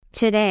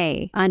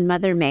Today on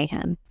Mother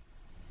Mayhem.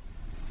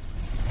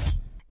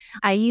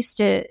 I used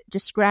to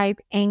describe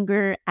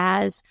anger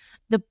as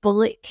the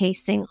bullet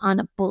casing on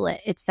a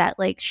bullet. It's that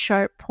like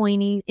sharp,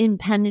 pointy,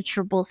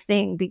 impenetrable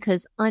thing,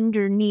 because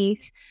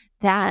underneath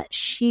that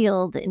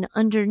shield and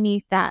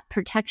underneath that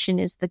protection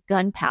is the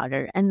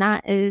gunpowder. And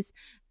that is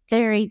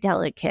very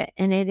delicate,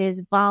 and it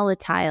is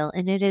volatile,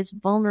 and it is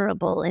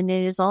vulnerable, and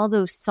it is all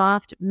those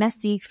soft,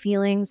 messy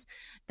feelings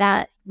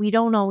that we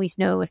don't always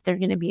know if they're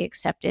going to be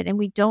accepted, and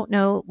we don't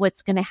know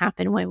what's going to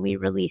happen when we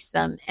release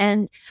them,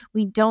 and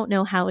we don't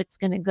know how it's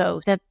going to go.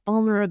 That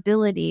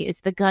vulnerability is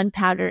the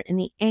gunpowder, and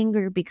the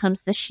anger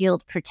becomes the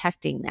shield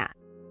protecting that.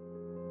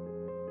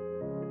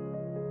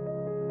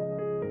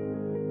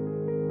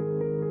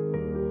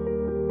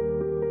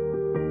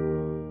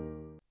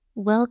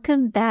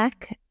 Welcome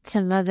back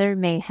to Mother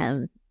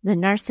Mayhem, the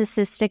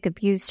Narcissistic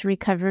Abuse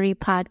Recovery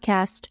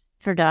Podcast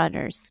for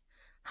daughters.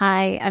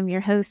 Hi, I'm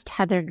your host,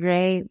 Heather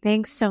Gray.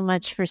 Thanks so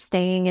much for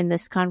staying in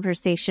this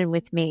conversation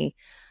with me.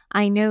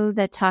 I know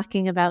that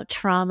talking about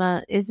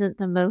trauma isn't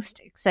the most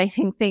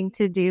exciting thing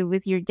to do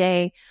with your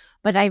day,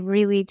 but I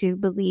really do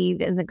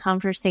believe in the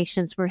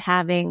conversations we're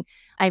having.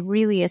 I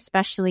really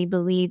especially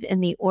believe in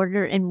the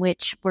order in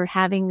which we're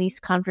having these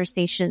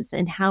conversations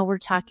and how we're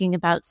talking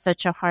about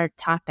such a hard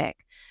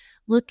topic.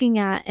 Looking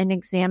at and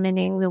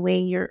examining the way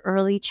your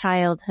early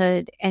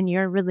childhood and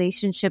your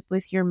relationship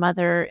with your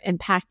mother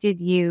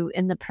impacted you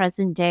in the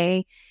present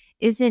day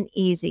isn't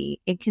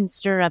easy. It can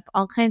stir up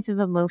all kinds of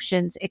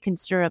emotions. It can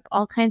stir up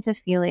all kinds of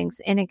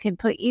feelings, and it can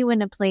put you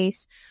in a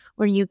place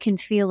where you can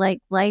feel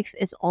like life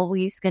is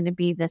always going to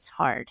be this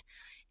hard.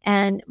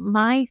 And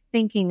my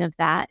thinking of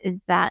that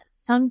is that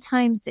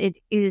sometimes it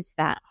is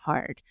that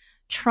hard.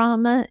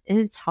 Trauma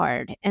is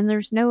hard, and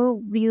there's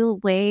no real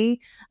way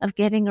of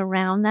getting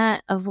around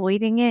that,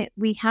 avoiding it.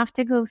 We have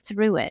to go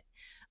through it.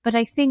 But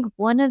I think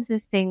one of the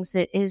things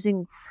that is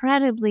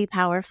incredibly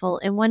powerful,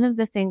 and one of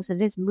the things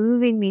that is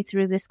moving me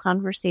through this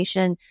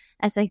conversation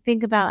as I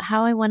think about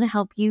how I want to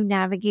help you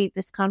navigate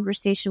this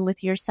conversation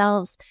with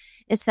yourselves,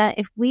 is that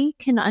if we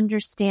can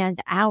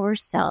understand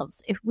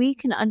ourselves, if we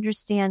can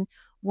understand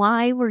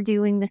why we're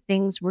doing the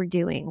things we're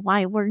doing,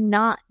 why we're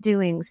not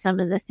doing some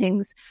of the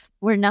things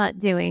we're not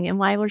doing, and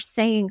why we're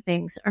saying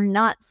things or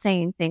not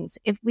saying things,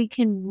 if we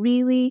can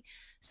really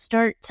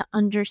start to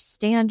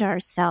understand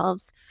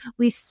ourselves,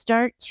 we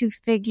start to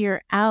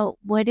figure out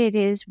what it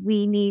is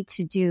we need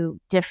to do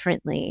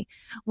differently.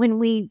 When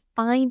we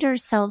find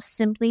ourselves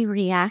simply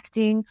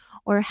reacting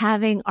or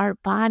having our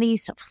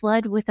bodies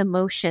flood with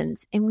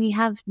emotions and we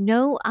have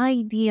no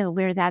idea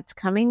where that's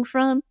coming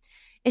from,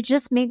 it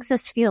just makes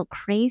us feel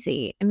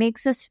crazy. It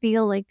makes us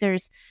feel like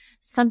there's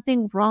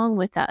something wrong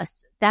with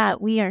us, that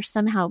we are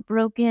somehow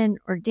broken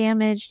or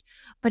damaged.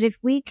 But if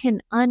we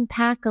can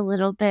unpack a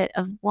little bit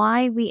of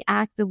why we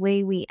act the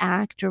way we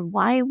act or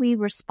why we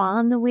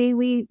respond the way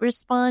we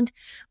respond,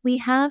 we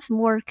have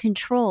more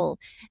control.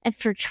 And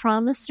for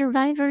trauma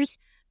survivors,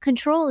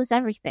 control is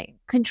everything.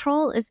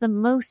 Control is the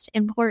most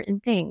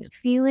important thing.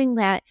 Feeling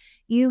that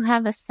you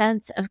have a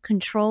sense of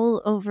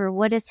control over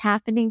what is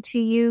happening to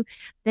you,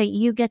 that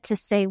you get to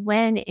say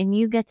when, and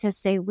you get to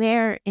say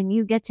where, and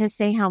you get to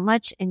say how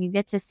much, and you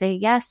get to say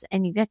yes,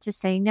 and you get to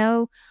say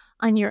no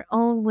on your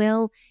own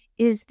will,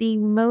 is the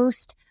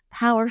most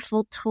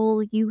powerful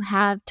tool you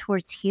have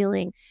towards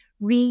healing.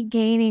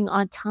 Regaining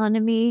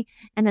autonomy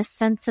and a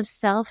sense of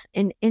self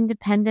and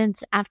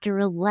independence after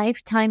a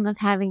lifetime of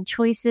having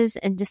choices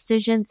and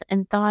decisions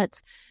and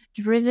thoughts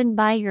driven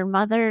by your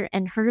mother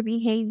and her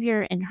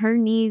behavior and her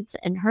needs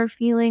and her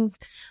feelings.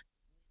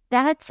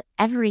 That's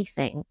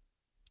everything.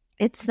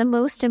 It's the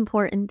most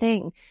important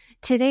thing.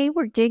 Today,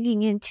 we're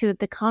digging into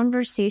the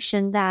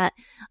conversation that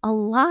a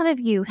lot of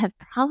you have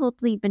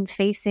probably been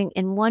facing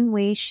in one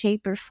way,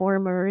 shape, or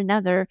form or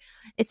another.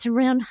 It's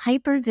around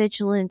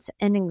hypervigilance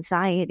and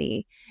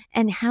anxiety,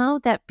 and how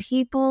that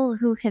people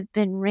who have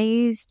been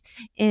raised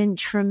in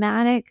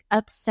traumatic,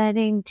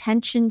 upsetting,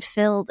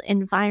 tension-filled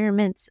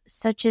environments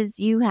such as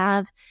you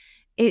have,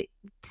 it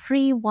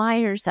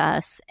pre-wires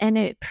us, and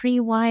it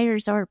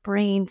pre-wires our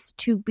brains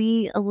to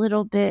be a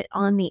little bit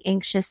on the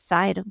anxious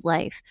side of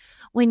life.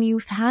 When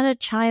you've had a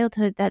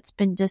childhood that's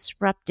been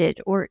disrupted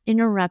or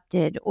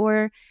interrupted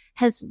or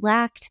has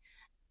lacked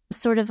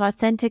sort of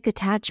authentic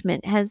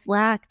attachment, has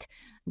lacked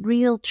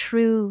real,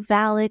 true,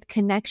 valid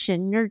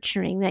connection,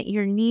 nurturing, that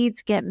your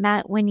needs get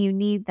met when you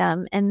need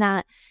them, and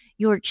that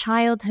your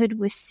childhood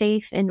was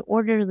safe and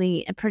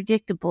orderly and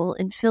predictable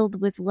and filled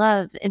with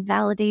love and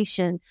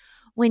validation.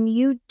 When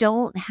you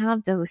don't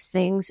have those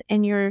things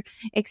and your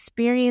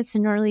experience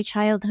in early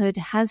childhood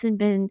hasn't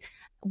been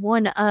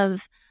one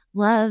of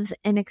love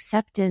and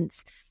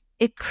acceptance,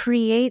 it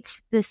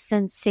creates this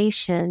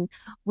sensation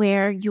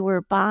where your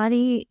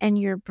body and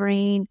your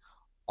brain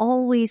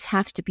always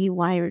have to be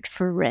wired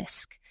for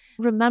risk.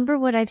 Remember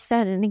what I've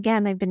said. And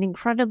again, I've been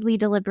incredibly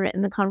deliberate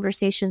in the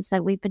conversations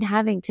that we've been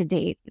having to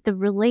date. The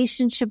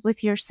relationship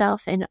with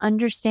yourself and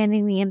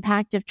understanding the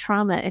impact of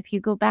trauma. If you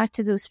go back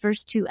to those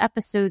first 2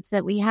 episodes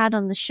that we had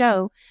on the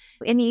show,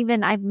 and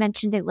even I've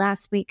mentioned it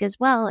last week as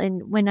well,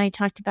 and when I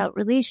talked about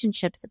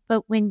relationships,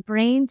 but when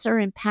brains are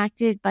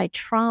impacted by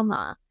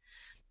trauma,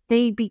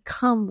 they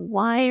become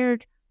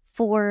wired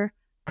for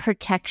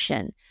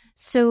protection.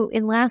 So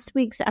in last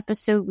week's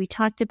episode, we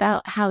talked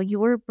about how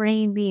your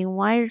brain being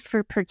wired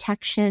for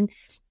protection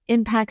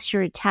impacts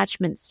your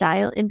attachment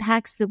style,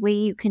 impacts the way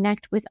you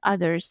connect with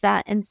others,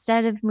 that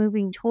instead of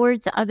moving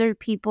towards other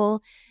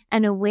people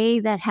in a way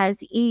that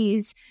has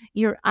ease,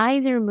 you're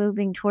either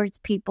moving towards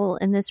people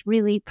in this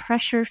really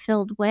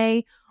pressure-filled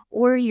way,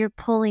 or you're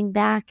pulling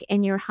back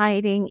and you're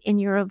hiding and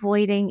you're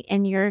avoiding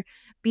and you're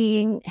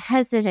being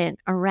hesitant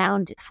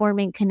around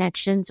forming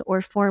connections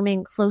or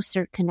forming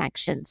closer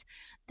connections.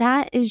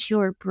 That is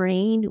your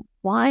brain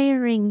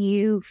wiring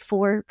you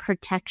for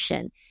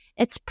protection.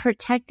 It's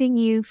protecting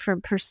you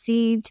from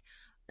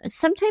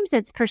sometimes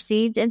it's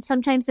perceived and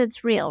sometimes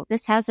it's real.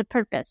 This has a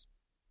purpose.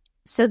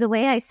 So the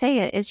way I say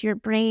it is your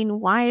brain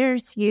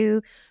wires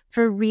you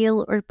for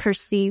real or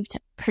perceived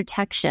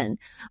protection,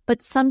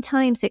 but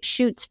sometimes it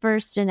shoots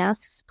first and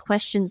asks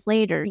questions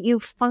later. You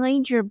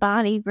find your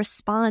body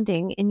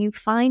responding and you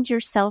find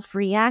yourself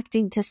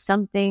reacting to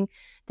something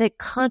that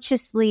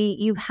consciously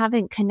you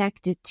haven't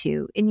connected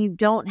to, and you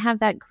don't have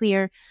that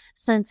clear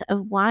sense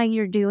of why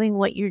you're doing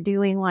what you're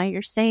doing, why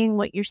you're saying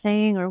what you're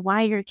saying, or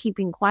why you're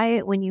keeping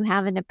quiet when you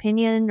have an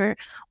opinion, or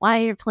why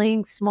you're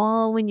playing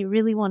small when you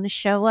really want to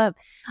show up.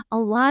 A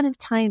lot of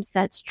times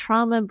that's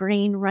trauma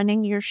brain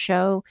running your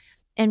show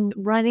and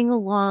running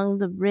along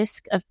the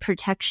risk of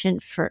protection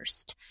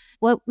first.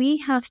 What we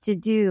have to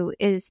do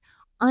is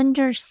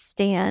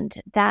understand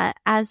that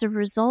as a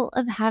result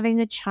of having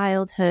a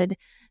childhood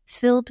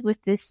filled with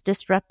this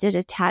disrupted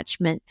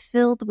attachment,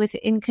 filled with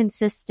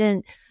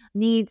inconsistent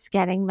needs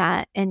getting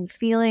met and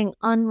feeling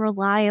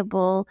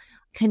unreliable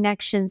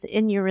connections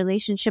in your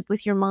relationship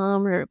with your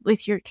mom or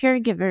with your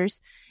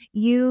caregivers,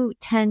 you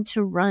tend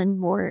to run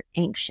more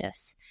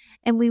anxious.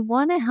 And we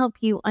want to help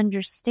you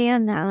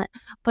understand that,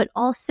 but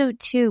also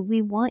too,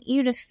 we want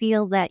you to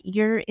feel that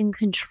you're in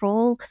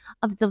control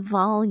of the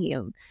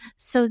volume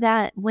so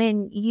that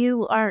when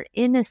you are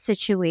in a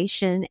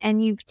situation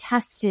and you've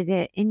tested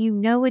it and you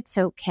know it's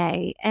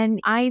okay, and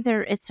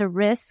either it's a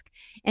risk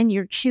and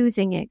you're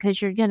choosing it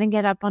because you're going to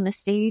get up on a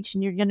stage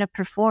and you're going to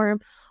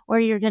perform, or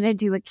you're going to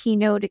do a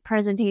keynote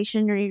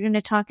presentation, or you're going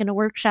to talk in a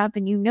workshop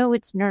and you know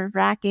it's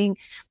nerve-wracking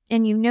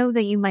and you know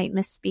that you might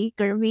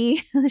misspeak, or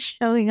me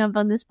showing up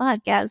on this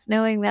podcast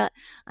knowing that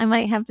I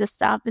might have to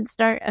stop and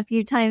start a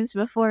few times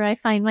before I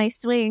find my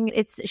swing.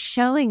 It's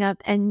showing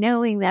up and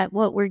knowing that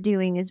what we're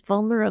doing is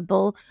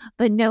vulnerable,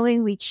 but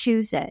knowing we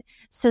choose it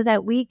so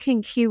that we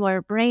can cue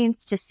our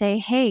brains to say,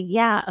 hey,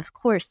 yeah, of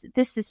course,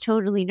 this is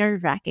totally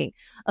nerve-wracking.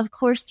 Of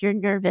course you're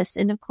nervous.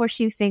 And of course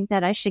you think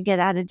that I should get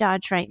out of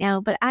Dodge right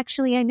now, but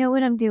actually I know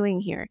what I'm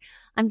doing here.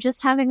 I'm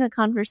just having a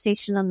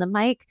conversation on the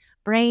mic.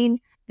 Brain,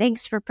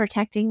 thanks for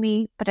protecting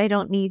me, but I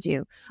don't need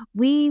you.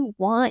 We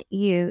want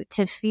you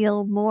to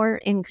feel more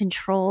in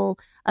control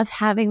of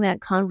having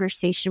that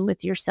conversation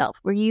with yourself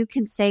where you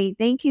can say,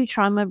 thank you,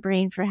 trauma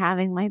brain, for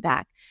having my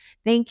back.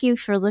 Thank you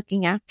for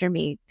looking after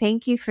me.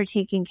 Thank you for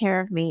taking care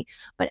of me.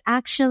 But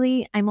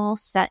actually, I'm all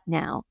set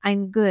now.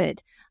 I'm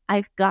good.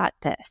 I've got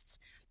this.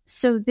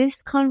 So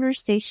this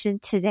conversation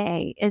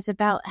today is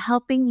about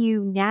helping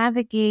you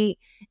navigate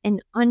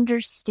and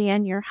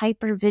understand your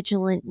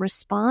hypervigilant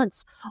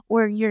response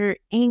or your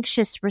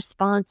anxious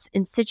response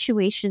in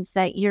situations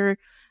that you're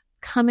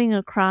coming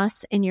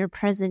across in your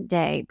present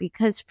day.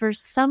 Because for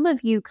some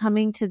of you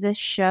coming to this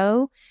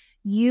show,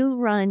 you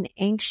run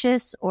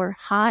anxious or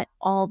hot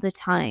all the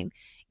time.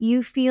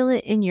 You feel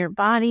it in your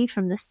body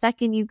from the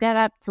second you get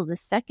up till the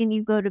second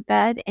you go to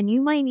bed. And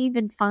you might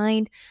even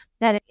find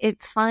that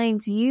it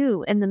finds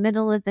you in the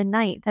middle of the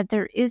night, that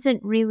there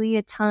isn't really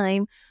a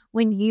time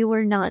when you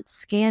are not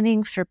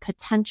scanning for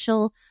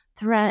potential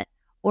threat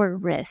or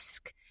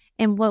risk.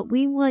 And what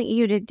we want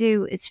you to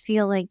do is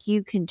feel like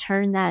you can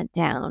turn that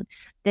down,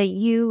 that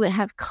you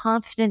have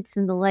confidence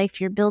in the life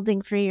you're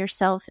building for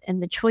yourself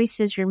and the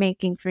choices you're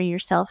making for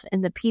yourself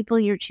and the people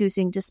you're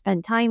choosing to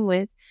spend time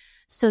with,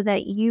 so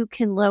that you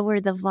can lower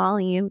the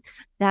volume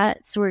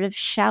that sort of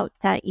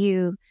shouts at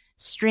you,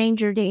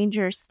 stranger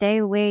danger, stay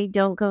away,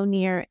 don't go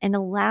near, and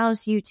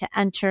allows you to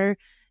enter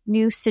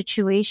new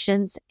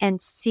situations and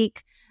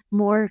seek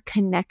more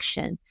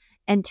connection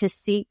and to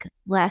seek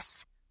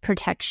less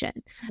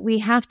protection. We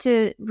have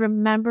to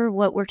remember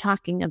what we're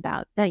talking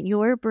about, that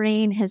your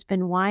brain has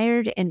been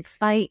wired in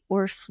fight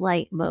or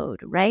flight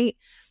mode, right?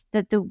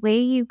 That the way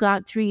you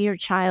got through your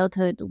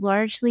childhood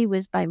largely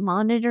was by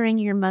monitoring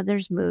your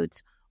mother's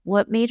moods.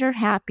 What made her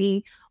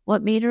happy,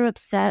 what made her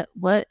upset,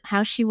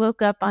 how she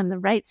woke up on the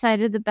right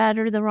side of the bed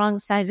or the wrong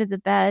side of the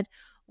bed,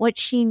 what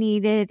she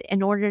needed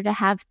in order to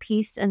have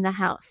peace in the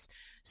house.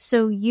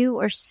 So you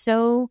are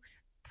so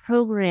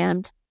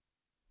programmed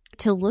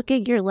to look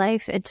at your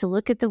life and to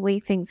look at the way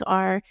things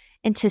are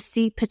and to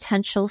see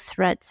potential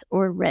threats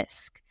or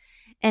risk.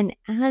 And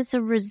as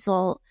a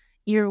result,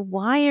 you're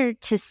wired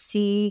to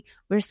see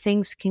where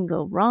things can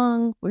go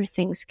wrong, where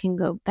things can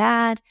go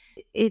bad.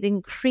 It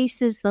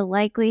increases the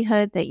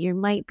likelihood that you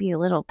might be a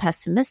little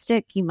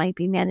pessimistic. You might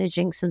be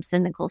managing some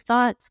cynical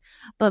thoughts,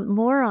 but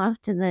more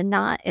often than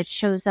not, it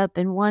shows up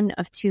in one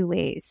of two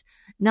ways: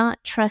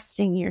 not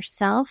trusting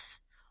yourself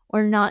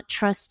or not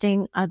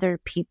trusting other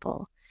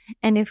people.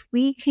 And if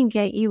we can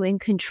get you in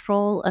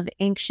control of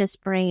anxious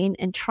brain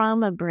and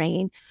trauma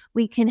brain,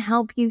 we can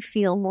help you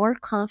feel more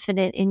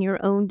confident in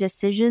your own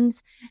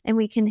decisions, and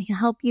we can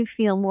help you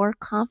feel more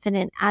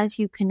confident as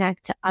you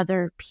connect to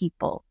other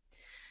people.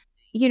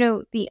 You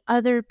know, the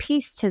other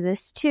piece to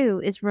this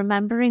too is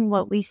remembering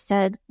what we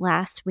said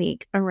last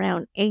week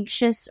around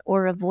anxious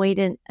or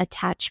avoidant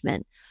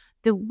attachment.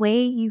 The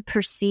way you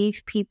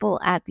perceive people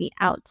at the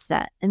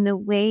outset and the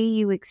way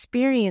you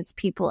experience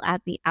people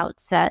at the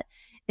outset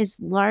is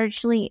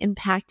largely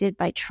impacted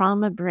by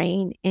trauma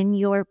brain in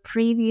your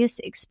previous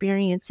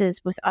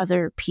experiences with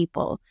other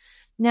people.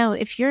 Now,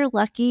 if you're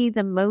lucky,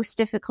 the most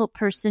difficult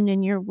person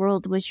in your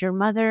world was your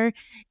mother,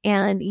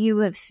 and you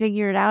have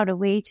figured out a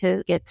way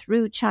to get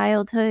through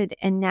childhood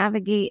and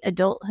navigate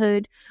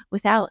adulthood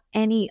without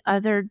any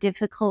other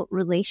difficult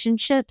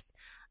relationships.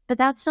 But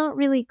that's not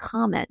really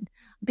common,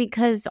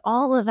 because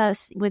all of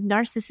us with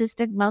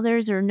narcissistic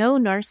mothers or no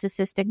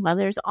narcissistic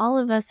mothers, all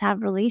of us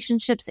have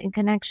relationships and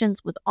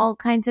connections with all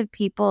kinds of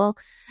people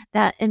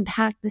that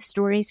impact the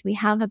stories we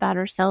have about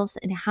ourselves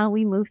and how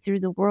we move through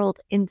the world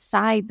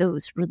inside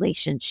those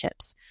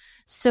relationships.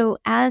 So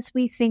as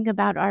we think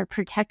about our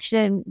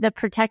protection, the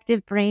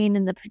protective brain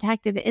and the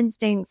protective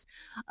instincts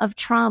of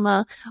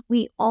trauma,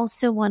 we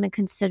also want to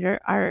consider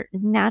our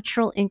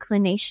natural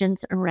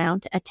inclinations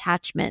around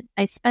attachment.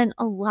 I spent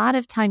a lot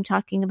of time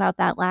talking about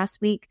that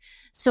last week,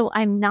 so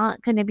I'm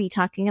not going to be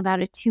talking about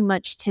it too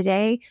much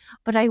today,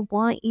 but I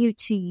want you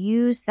to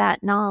use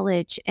that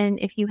knowledge. And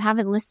if you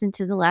haven't listened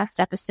to the last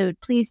episode,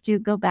 please do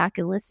go back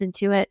and listen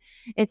to it.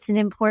 It's an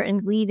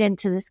important lead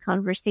into this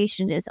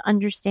conversation, is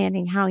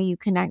understanding how you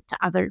connect to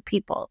other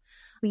people.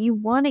 You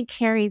want to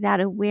carry that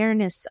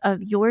awareness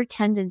of your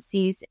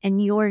tendencies and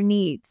your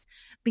needs,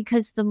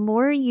 because the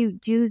more you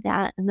do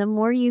that and the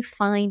more you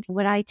find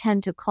what I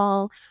tend to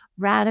call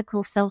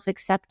radical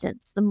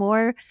self-acceptance, the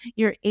more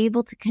you're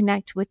able to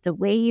connect with the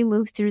way you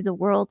move through the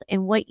world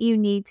and what you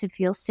need to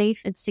feel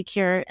safe and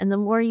secure. And the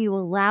more you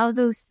allow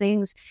those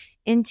things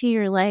into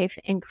your life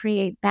and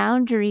create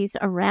boundaries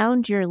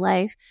around your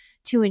life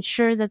to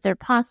ensure that they're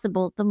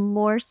possible, the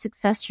more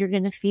success you're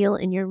going to feel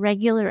in your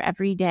regular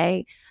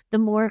everyday, the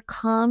more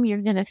calm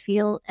you're going to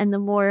feel, and the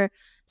more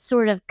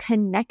sort of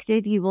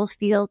connected you will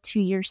feel to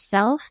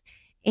yourself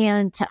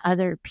and to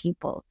other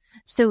people.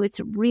 So it's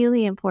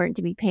really important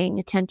to be paying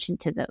attention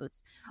to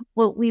those.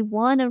 What we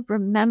want to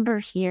remember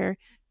here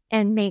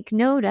and make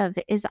note of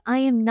is, I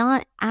am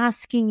not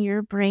asking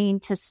your brain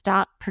to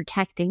stop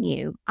protecting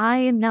you. I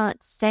am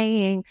not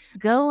saying,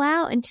 go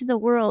out into the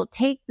world,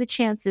 take the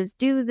chances,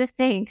 do the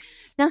thing.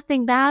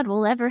 Nothing bad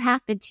will ever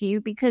happen to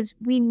you, because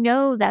we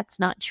know that's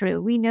not true.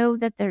 We know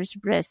that there's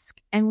risk,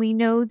 and we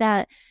know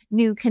that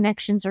new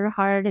connections are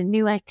hard and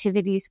new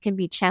activities can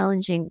be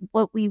challenging.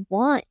 What we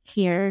want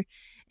here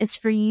is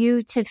for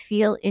you to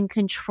feel in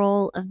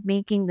control of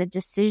making the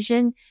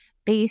decision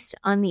based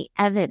on the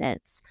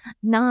evidence,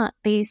 not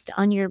based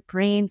on your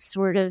brain's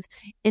sort of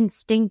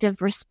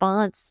instinctive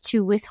response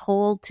to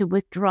withhold, to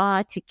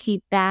withdraw, to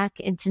keep back,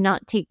 and to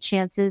not take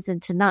chances,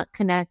 and to not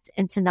connect,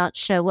 and to not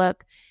show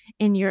up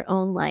in your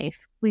own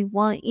life. We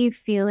want you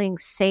feeling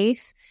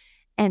safe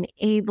and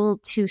able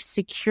to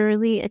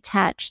securely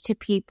attach to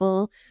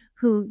people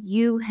who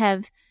you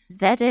have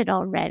vetted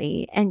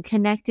already and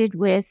connected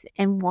with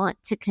and want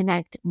to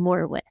connect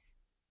more with.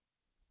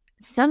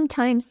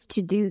 Sometimes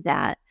to do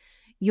that,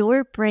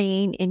 your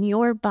brain and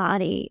your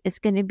body is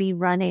going to be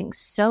running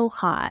so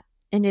hot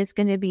and is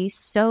going to be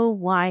so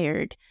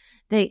wired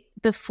that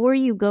before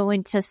you go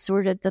into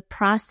sort of the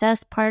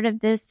process part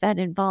of this that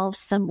involves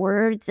some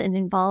words and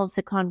involves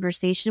a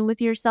conversation with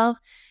yourself,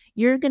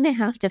 you're going to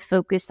have to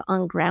focus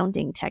on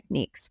grounding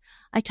techniques.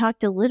 I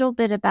talked a little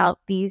bit about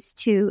these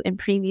two in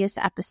previous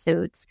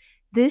episodes.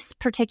 This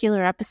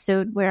particular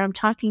episode where I'm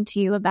talking to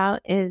you about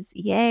is,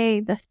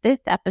 yay, the 5th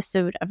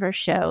episode of our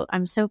show.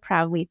 I'm so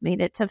proud we've made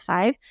it to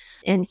 5,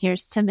 and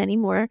here's to many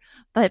more.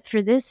 But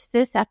for this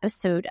 5th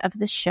episode of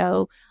the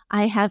show,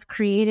 I have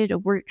created a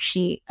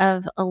worksheet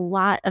of a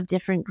lot of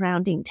different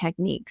grounding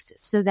techniques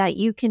so that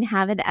you can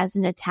have it as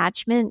an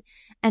attachment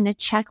and a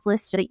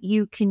checklist that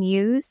you can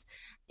use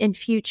in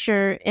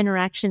future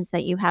interactions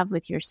that you have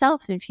with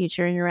yourself, in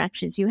future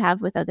interactions you have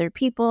with other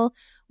people.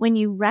 When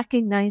you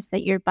recognize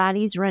that your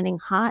body's running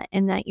hot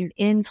and that you're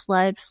in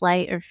flood,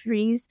 flight, or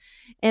freeze,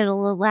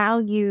 it'll allow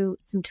you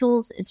some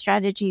tools and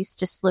strategies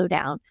to slow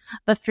down.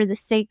 But for the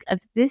sake of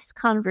this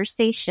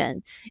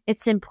conversation,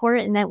 it's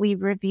important that we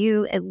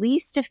review at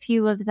least a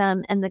few of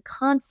them and the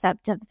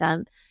concept of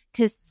them,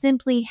 because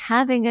simply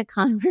having a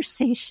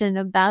conversation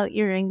about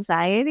your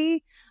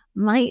anxiety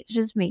might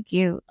just make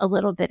you a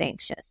little bit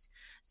anxious.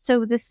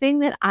 So the thing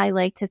that I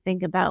like to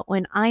think about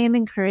when I am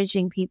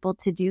encouraging people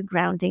to do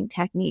grounding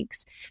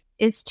techniques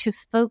is to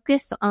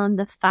focus on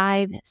the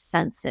 5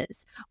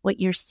 senses: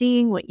 what you're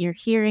seeing, what you're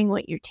hearing,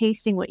 what you're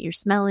tasting, what you're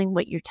smelling,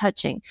 what you're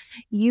touching.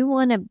 You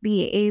want to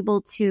be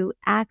able to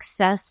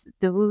access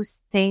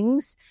those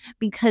things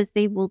because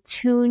they will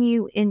tune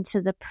you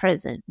into the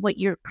present. What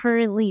you're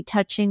currently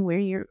touching, where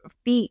your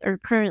feet are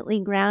currently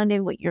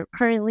grounded, what you're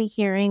currently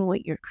hearing,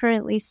 what you're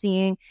currently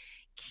seeing,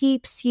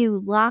 keeps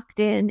you locked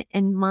in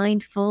and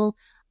mindful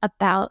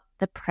about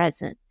the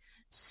present.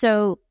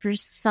 So for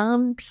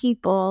some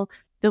people,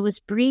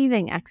 those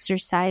breathing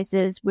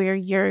exercises where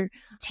you're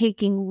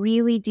taking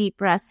really deep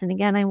breaths. And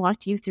again, I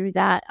walked you through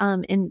that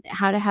in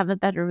how to have a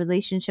better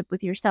relationship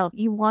with yourself.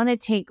 You want to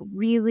take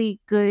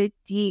really good,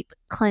 deep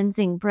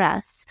cleansing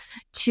breaths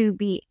to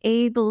be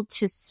able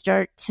to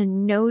start to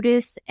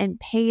notice and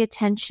pay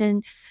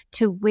attention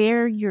to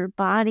where your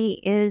body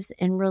is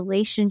in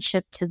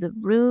relationship to the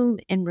room,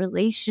 in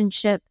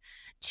relationship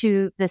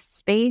to the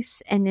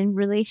space, and in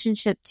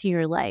relationship to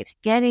your life.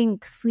 Getting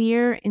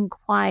clear and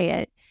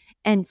quiet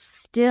and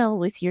still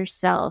with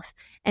yourself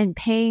and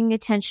paying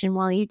attention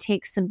while you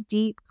take some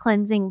deep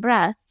cleansing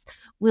breaths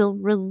will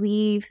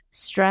relieve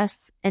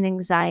stress and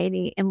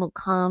anxiety and will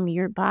calm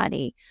your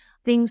body.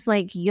 Things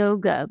like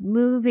yoga,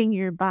 moving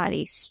your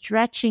body,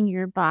 stretching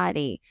your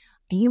body.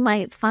 You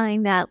might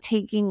find that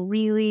taking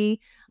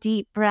really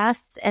deep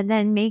breaths and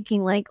then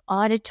making like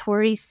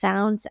auditory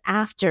sounds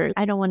after.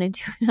 I don't want to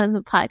do it on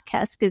the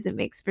podcast because it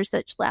makes for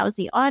such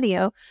lousy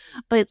audio,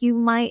 but you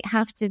might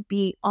have to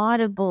be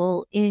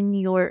audible in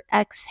your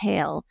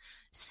exhale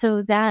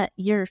so that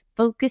you're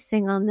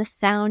focusing on the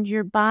sound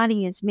your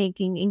body is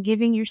making and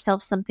giving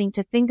yourself something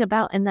to think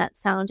about in that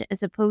sound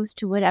as opposed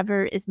to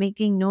whatever is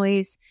making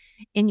noise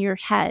in your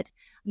head.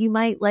 You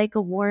might like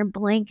a warm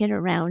blanket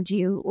around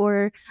you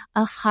or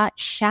a hot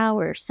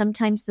shower.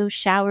 Sometimes those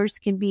showers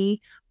can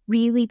be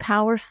really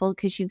powerful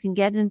because you can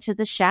get into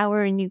the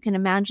shower and you can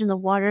imagine the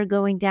water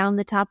going down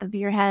the top of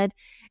your head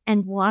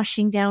and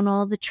washing down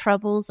all the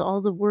troubles,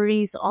 all the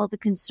worries, all the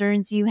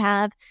concerns you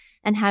have,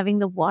 and having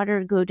the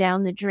water go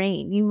down the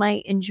drain. You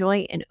might enjoy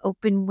an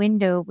open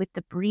window with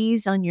the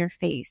breeze on your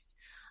face.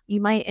 You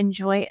might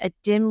enjoy a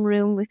dim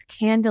room with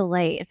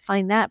candlelight and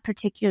find that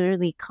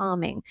particularly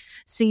calming.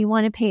 So you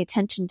want to pay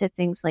attention to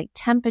things like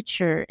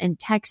temperature and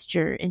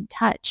texture and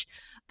touch.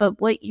 But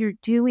what you're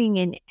doing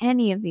in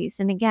any of these,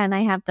 and again,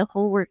 I have the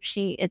whole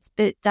worksheet. It's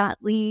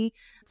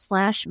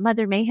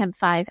bit.ly/Mother Mayhem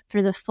 5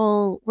 for the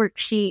full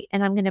worksheet.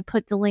 And I'm going to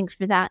put the link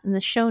for that in the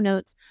show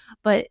notes.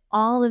 But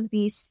all of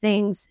these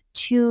things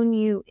tune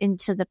you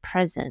into the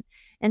present.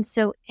 And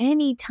so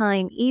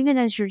anytime, even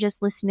as you're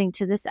just listening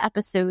to this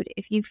episode,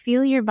 if you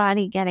feel your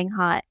body getting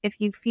hot, if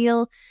you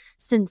feel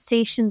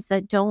sensations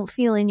that don't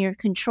feel in your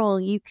control,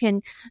 you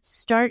can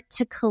start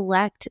to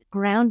collect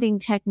grounding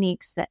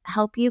techniques that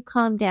help you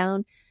calm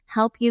down,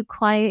 help you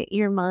quiet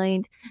your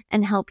mind,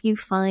 and help you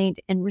find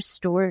and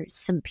restore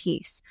some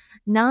peace.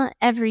 Not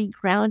every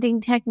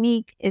grounding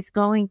technique is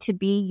going to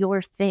be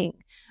your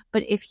thing.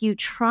 But if you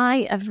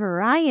try a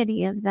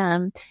variety of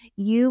them,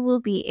 you will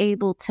be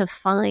able to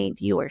find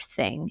your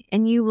thing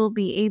and you will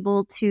be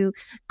able to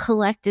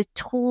collect a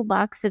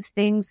toolbox of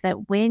things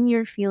that when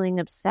you're feeling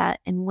upset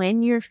and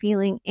when you're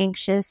feeling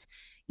anxious,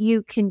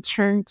 you can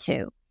turn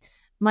to.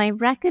 My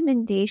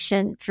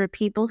recommendation for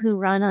people who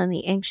run on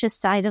the anxious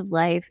side of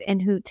life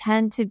and who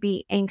tend to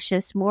be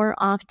anxious more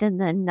often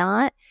than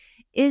not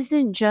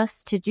isn't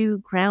just to do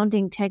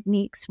grounding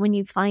techniques when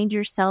you find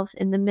yourself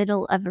in the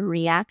middle of a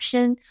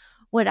reaction.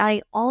 What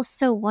I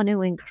also want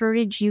to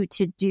encourage you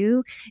to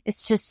do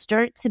is to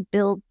start to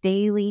build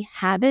daily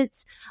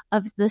habits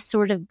of the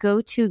sort of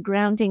go-to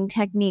grounding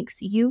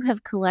techniques you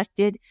have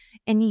collected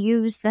and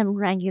use them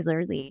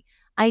regularly.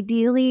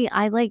 Ideally,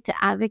 I like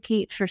to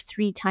advocate for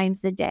 3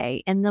 times a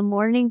day. In the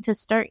morning to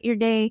start your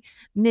day,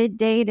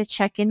 midday to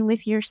check in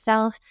with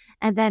yourself,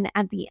 and then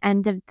at the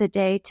end of the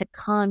day to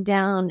calm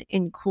down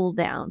and cool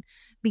down.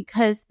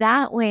 Because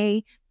that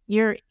way,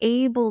 you're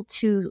able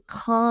to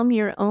calm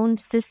your own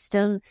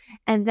system.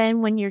 And then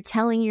when you're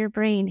telling your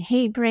brain,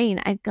 hey,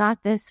 brain, I've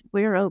got this,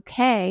 we're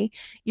okay,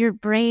 your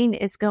brain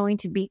is going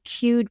to be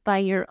cued by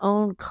your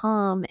own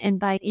calm and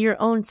by your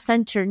own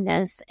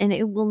centeredness. And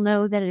it will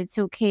know that it's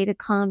okay to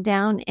calm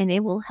down and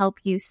it will help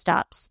you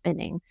stop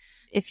spinning.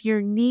 If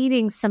you're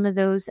needing some of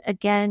those,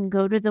 again,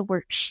 go to the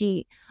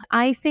worksheet.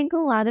 I think a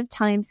lot of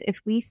times if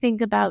we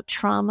think about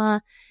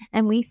trauma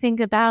and we think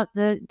about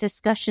the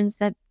discussions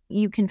that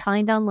you can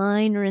find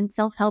online or in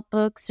self-help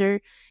books or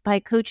by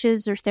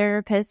coaches or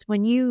therapists,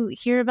 when you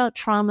hear about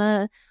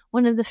trauma,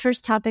 one of the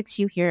first topics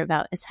you hear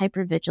about is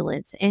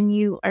hypervigilance. And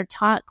you are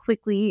taught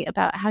quickly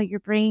about how your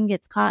brain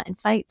gets caught in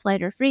fight,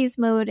 flight, or freeze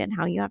mode and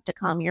how you have to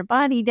calm your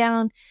body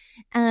down.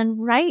 And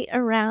right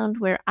around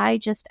where I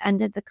just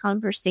ended the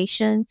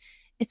conversation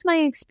it's my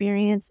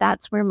experience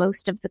that's where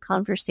most of the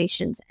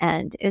conversations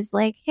end, is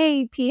like,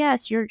 hey,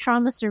 P.S., you're a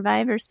trauma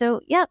survivor.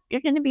 So, yep,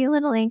 you're going to be a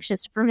little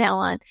anxious from now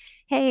on.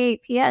 Hey,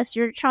 P.S.,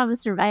 you're a trauma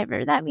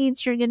survivor. That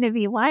means you're going to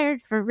be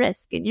wired for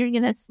risk and you're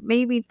going to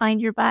maybe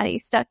find your body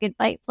stuck in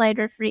fight, flight,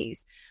 or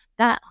freeze.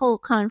 That whole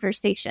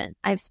conversation,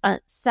 I've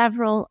spent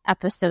several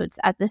episodes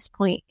at this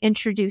point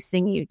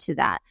introducing you to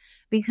that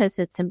because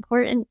it's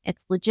important,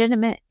 it's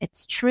legitimate,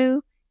 it's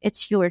true,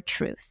 it's your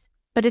truth.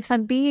 But if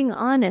I'm being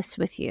honest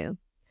with you,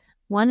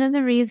 one of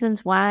the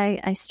reasons why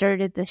I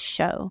started this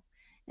show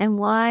and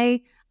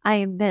why I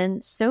have been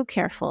so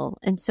careful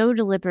and so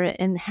deliberate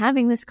in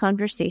having this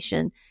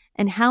conversation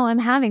and how I'm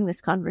having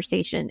this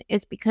conversation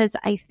is because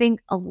I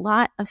think a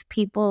lot of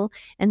people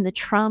in the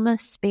trauma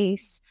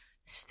space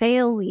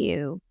fail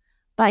you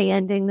by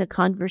ending the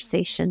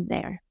conversation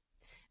there.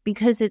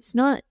 Because it's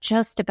not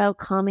just about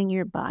calming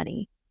your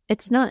body.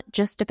 It's not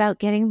just about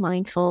getting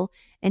mindful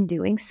and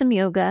doing some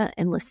yoga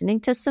and listening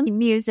to some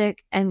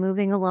music and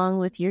moving along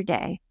with your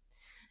day.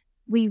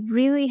 We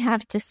really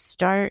have to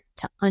start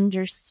to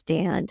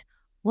understand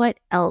what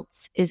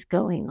else is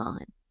going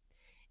on.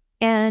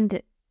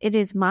 And it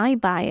is my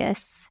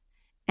bias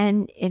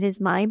and it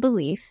is my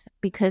belief,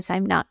 because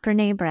I'm not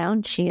Brene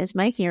Brown. She is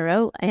my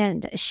hero,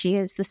 and she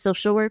is the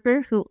social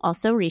worker who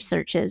also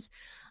researches,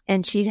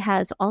 and she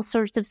has all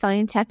sorts of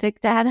scientific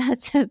data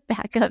to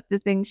back up the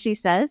things she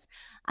says.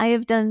 I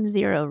have done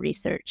zero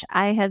research.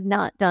 I have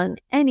not done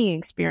any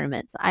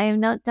experiments. I have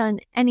not done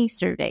any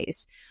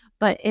surveys,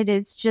 but it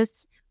is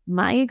just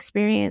my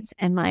experience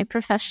and my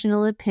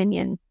professional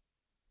opinion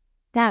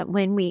that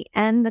when we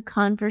end the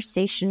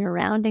conversation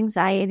around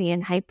anxiety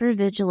and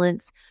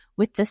hypervigilance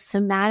with the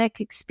somatic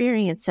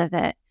experience of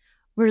it,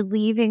 we're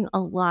leaving a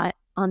lot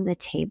on the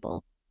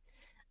table.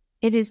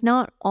 It is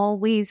not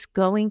always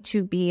going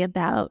to be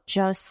about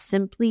just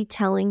simply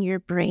telling your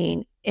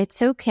brain,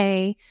 it's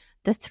okay,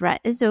 the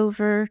threat is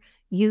over,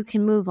 you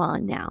can move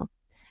on now.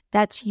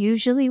 That's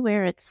usually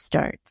where it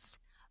starts.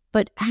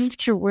 But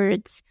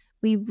afterwards,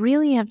 we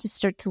really have to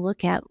start to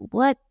look at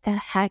what the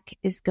heck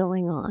is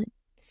going on.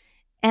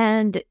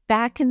 And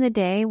back in the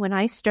day when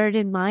I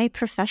started my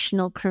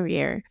professional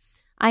career,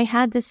 I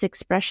had this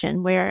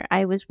expression where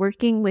I was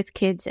working with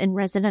kids in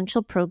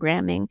residential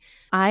programming.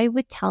 I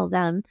would tell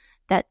them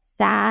that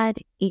sad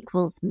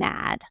equals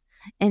mad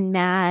and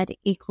mad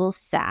equals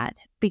sad,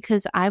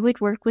 because I would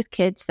work with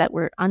kids that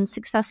were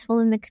unsuccessful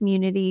in the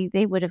community.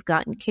 They would have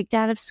gotten kicked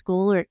out of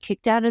school or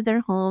kicked out of their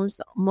homes.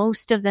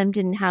 Most of them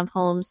didn't have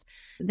homes.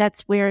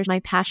 That's where my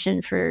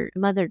passion for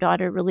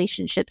mother-daughter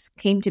relationships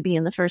came to be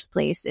in the first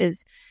place,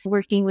 is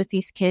working with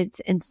these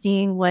kids and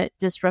seeing what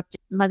disrupted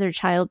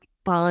mother-child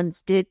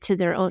bonds did to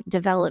their own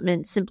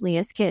development simply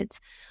as kids.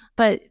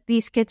 But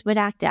these kids would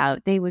act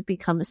out. They would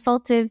become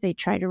assaultive. They'd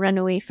try to run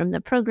away from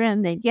the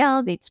program. They'd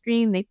yell, they'd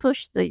scream, they'd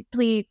push, they'd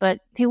plead, but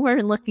they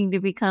weren't looking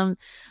to become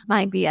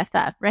my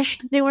BFF, right?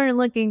 They weren't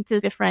looking to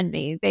befriend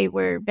me. They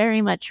were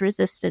very much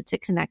resistant to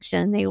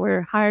connection. They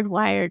were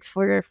hardwired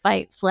for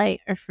fight,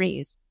 flight, or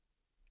freeze.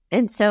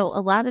 And so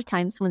a lot of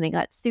times when they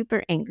got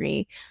super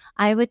angry,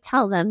 I would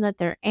tell them that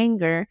their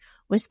anger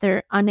was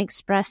their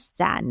unexpressed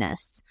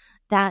sadness,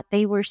 that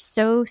they were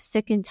so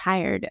sick and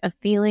tired of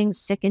feeling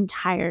sick and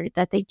tired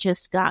that they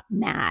just got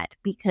mad,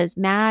 because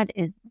mad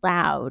is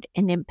loud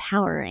and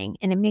empowering,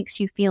 and it makes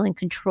you feel in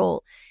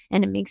control,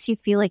 and it makes you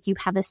feel like you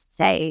have a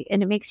say,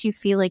 and it makes you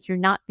feel like you're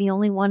not the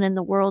only one in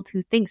the world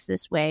who thinks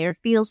this way or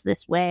feels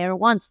this way or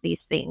wants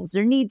these things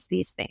or needs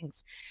these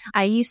things.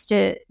 I used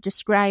to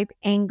describe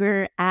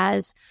anger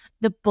as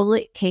the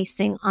bullet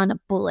casing on a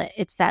bullet.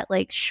 It's that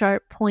like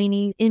sharp,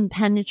 pointy,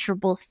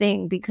 impenetrable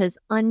thing, because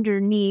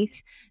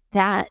underneath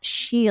that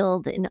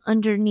shield and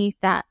underneath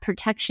that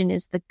protection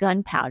is the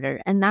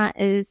gunpowder. And that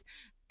is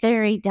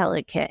very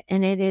delicate,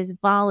 and it is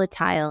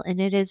volatile, and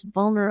it is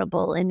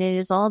vulnerable, and it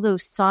is all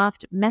those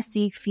soft,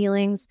 messy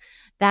feelings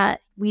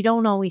that we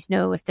don't always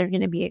know if they're going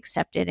to be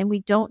accepted. And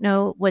we don't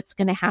know what's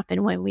going to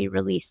happen when we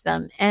release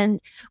them. And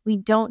we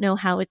don't know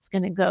how it's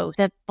going to go.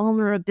 That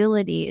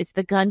vulnerability is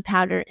the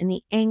gunpowder, and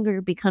the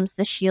anger becomes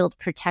the shield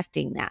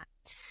protecting that.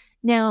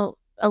 Now,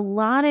 a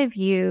lot of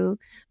you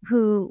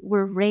who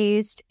were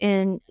raised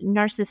in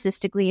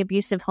narcissistically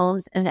abusive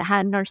homes and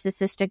had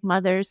narcissistic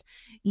mothers,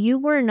 you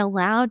weren't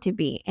allowed to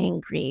be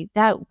angry.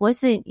 That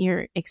wasn't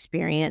your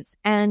experience.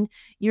 And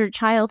your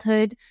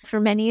childhood, for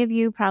many of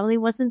you, probably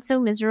wasn't so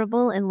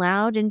miserable and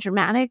loud and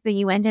dramatic that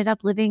you ended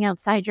up living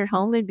outside your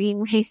home and being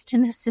raised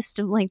in a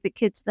system like the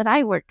kids that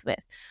I worked with.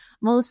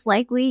 Most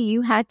likely,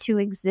 you had to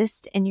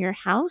exist in your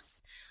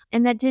house.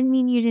 And that didn't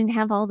mean you didn't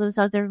have all those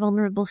other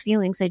vulnerable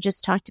feelings I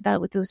just talked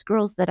about with those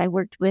girls that I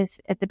worked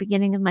with at the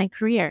beginning of my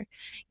career.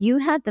 You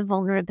had the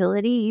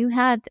vulnerability, you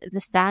had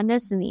the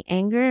sadness and the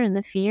anger and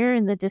the fear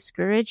and the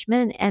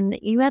discouragement, and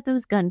you had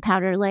those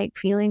gunpowder-like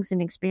feelings and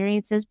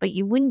experiences, but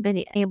you wouldn't have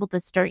been able to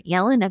start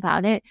yelling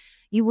about it.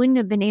 You wouldn't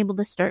have been able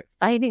to start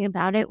fighting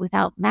about it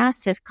without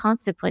massive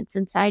consequence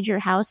inside your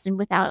house and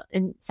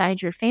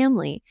inside your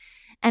family.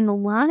 And a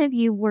lot of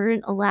you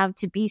weren't allowed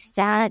to be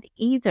sad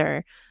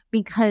either,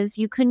 because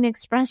you couldn't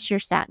express your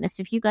sadness.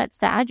 If you got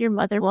sad, your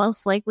mother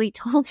most likely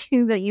told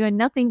you that you had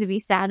nothing to be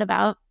sad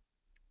about,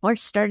 or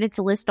started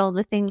to list all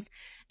the things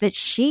that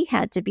she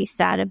had to be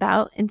sad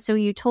about. And so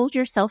you told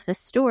yourself a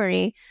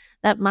story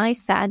that my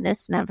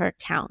sadness never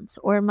counts,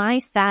 or my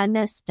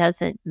sadness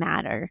doesn't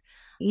matter.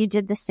 You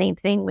did the same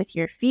thing with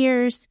your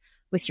fears,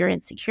 with your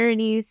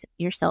insecurities,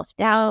 your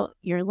self-doubt,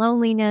 your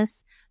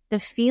loneliness, the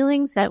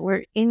feelings that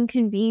were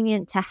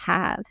inconvenient to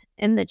have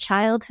in the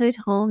childhood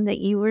home that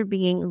you were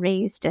being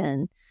raised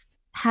in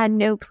had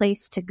no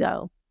place to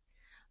go.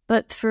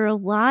 But for a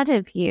lot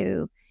of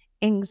you,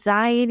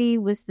 anxiety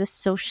was the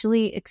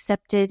socially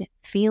accepted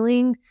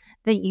feeling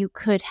that you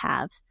could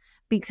have.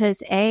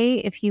 Because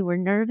if you were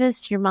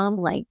nervous, your mom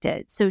liked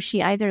it. So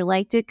she either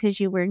liked it because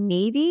you were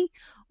needy,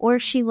 or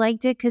she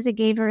liked it because it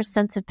gave her a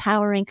sense of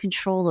power and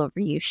control over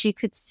you. She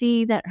could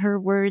see that her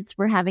words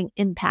were having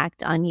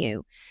impact on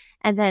you.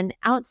 And then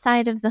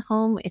outside of the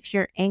home, if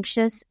you're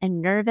anxious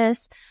and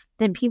nervous,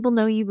 then people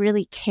know you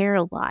really care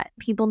a lot.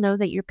 People know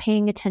that you're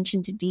paying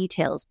attention to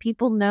details.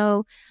 People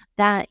know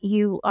that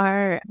you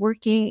are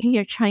working,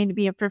 you're trying to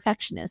be a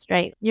perfectionist,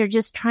 right? You're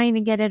just trying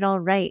to get it all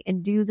right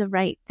and do the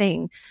right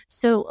thing.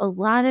 So a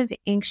lot of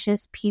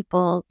anxious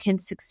people can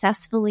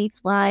successfully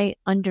fly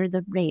under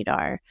the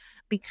radar,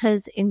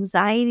 because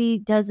anxiety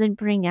doesn't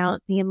bring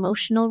out the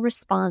emotional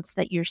response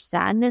that your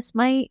sadness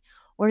might,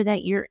 or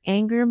that your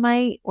anger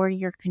might, or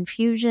your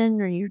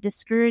confusion or your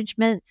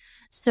discouragement.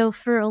 So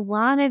for a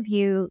lot of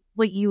you,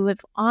 what you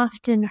have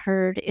often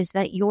heard is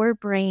that your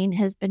brain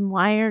has been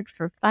wired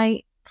for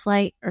fight,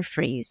 flight, or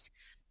freeze.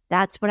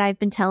 That's what I've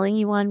been telling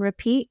you on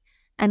repeat,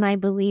 and I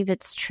believe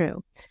it's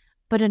true.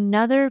 But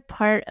another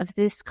part of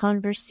this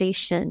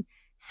conversation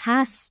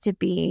has to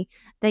be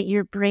that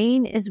your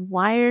brain is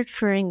wired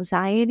for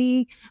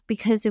anxiety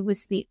because it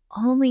was the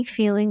only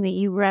feeling that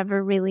you were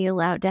ever really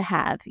allowed to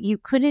have. You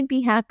couldn't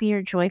be happy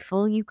or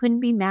joyful. You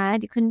couldn't be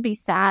mad. You couldn't be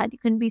sad. You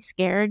couldn't be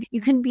scared.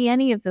 You couldn't be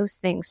any of those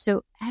things.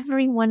 So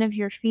every one of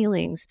your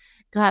feelings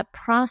got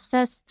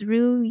processed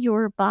through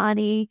your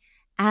body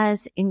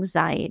as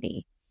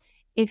anxiety.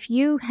 If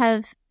you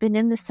have been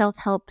in the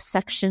self-help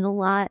section a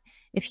lot,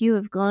 if you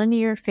have gone to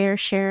your fair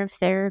share of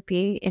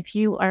therapy, if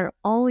you are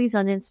always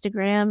on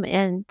Instagram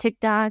and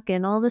TikTok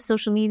and all the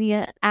social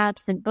media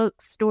apps and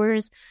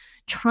bookstores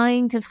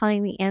trying to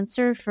find the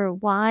answer for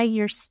why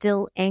you're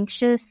still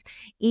anxious,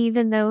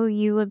 even though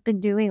you have been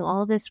doing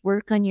all this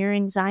work on your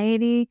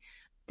anxiety,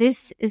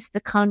 this is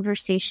the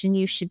conversation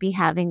you should be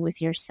having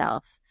with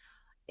yourself.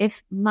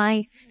 If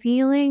my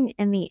feeling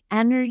and the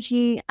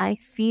energy I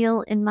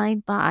feel in my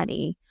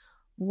body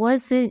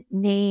wasn't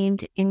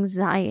named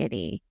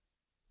anxiety,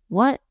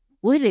 what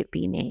would it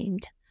be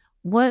named?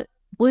 What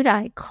would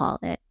I call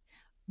it?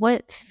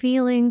 What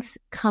feelings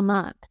come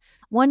up?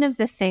 One of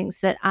the things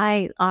that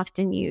I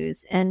often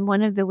use, and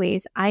one of the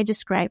ways I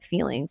describe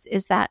feelings,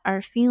 is that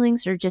our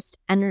feelings are just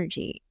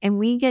energy, and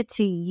we get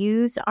to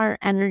use our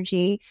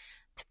energy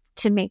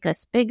to make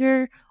us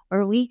bigger,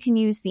 or we can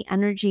use the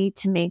energy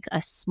to make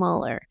us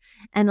smaller.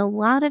 And a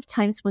lot of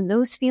times when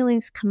those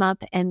feelings come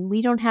up and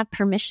we don't have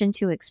permission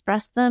to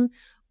express them,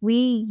 we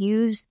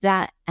use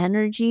that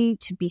energy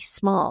to be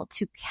small,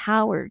 to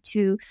cower,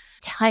 to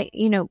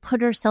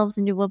put ourselves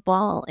into a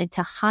ball and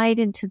to hide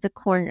into the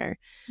corner.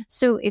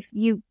 So if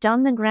you've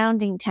done the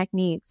grounding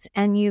techniques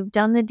and you've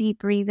done the deep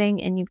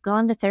breathing and you've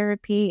gone to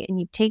therapy and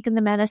you've taken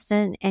the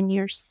medicine and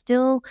you're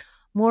still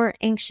more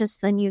anxious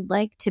than you'd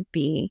like to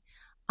be,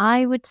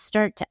 I would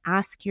start to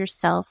ask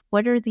yourself,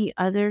 what are the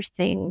other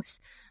things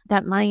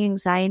that my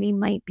anxiety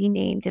might be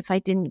named if I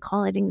didn't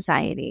call it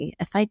anxiety,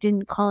 if I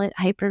didn't call it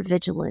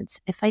hypervigilance,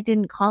 if I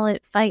didn't call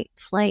it fight,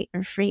 flight,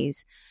 or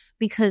freeze?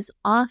 Because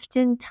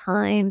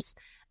oftentimes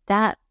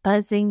that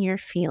buzzing you're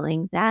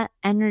feeling, that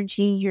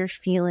energy you're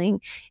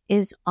feeling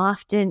is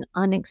often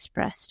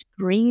unexpressed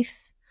grief,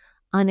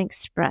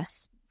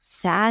 unexpressed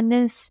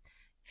sadness,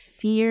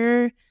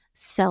 fear,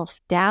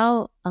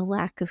 self-doubt, a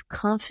lack of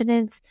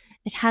confidence.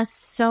 It has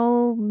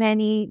so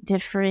many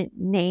different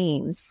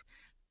names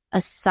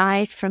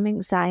aside from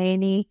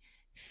anxiety,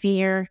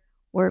 fear,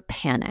 or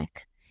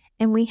panic.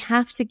 And we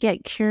have to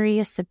get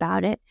curious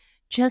about it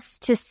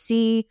just to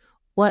see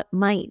what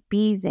might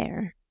be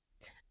there.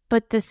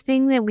 But the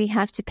thing that we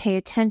have to pay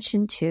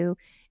attention to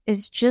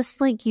is,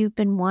 just like you've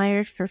been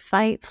wired for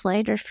fight,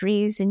 flight, or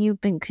freeze, and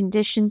you've been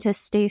conditioned to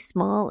stay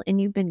small, and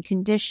you've been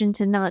conditioned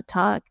to not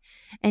talk,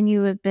 and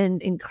you have been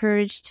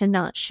encouraged to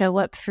not show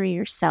up for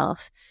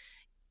yourself,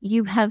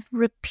 you have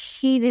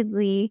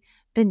repeatedly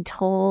been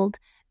told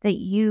that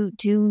you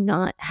do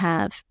not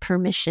have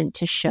permission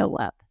to show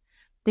up,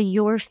 that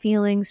your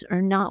feelings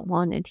are not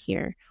wanted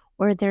here,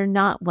 or they're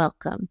not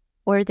welcome,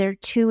 or they're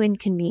too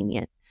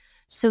inconvenient.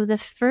 So the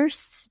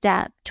first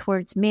step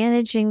towards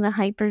managing the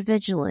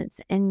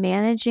hypervigilance and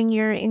managing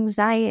your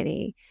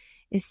anxiety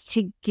is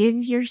to give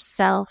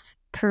yourself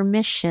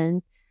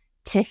permission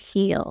to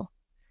heal,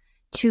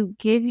 to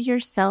give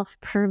yourself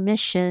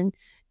permission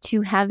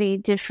to have a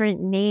different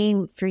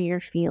name for your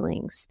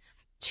feelings,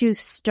 to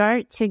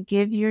start to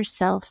give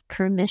yourself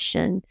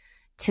permission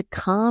to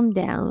calm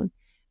down,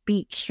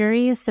 be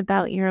curious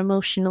about your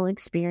emotional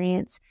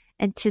experience,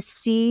 and to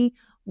see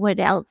what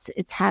else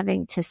it's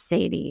having to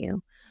say to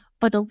you.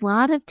 But a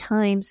lot of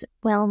times,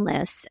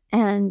 wellness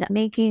and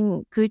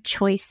making good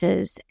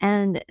choices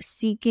and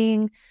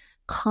seeking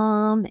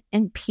calm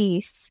and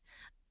peace,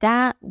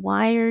 that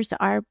wires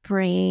our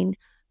brain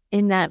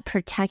in that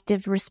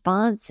protective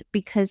response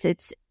because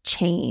it's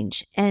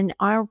change. And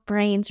our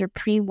brains are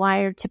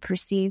pre-wired to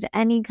perceive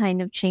any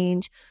kind of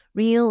change,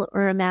 real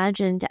or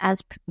imagined,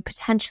 as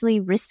potentially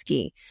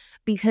risky,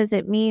 because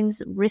it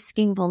means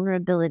risking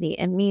vulnerability.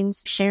 It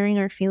means sharing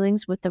our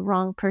feelings with the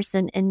wrong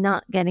person and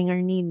not getting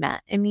our need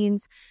met. It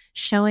means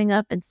showing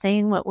up and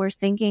saying what we're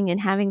thinking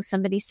and having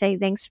somebody say,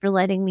 thanks for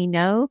letting me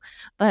know,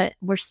 but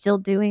we're still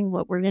doing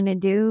what we're going to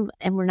do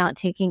and we're not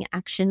taking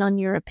action on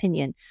your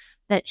opinion.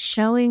 That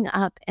showing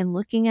up and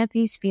looking at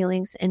these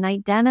feelings and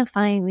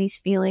identifying these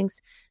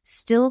feelings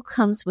still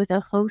comes with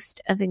a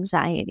host of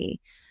anxiety.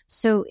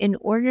 So in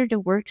order to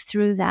work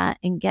through that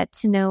and get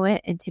to know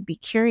it and to be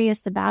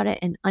curious about it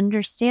and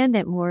understand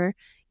it more,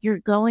 you're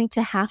going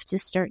to have to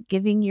start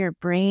giving your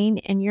brain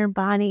and your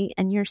body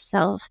and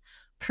yourself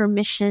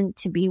permission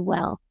to be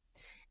well.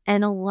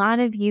 And a lot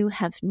of you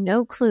have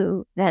no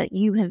clue that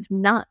you have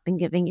not been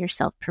giving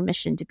yourself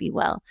permission to be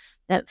well.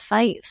 That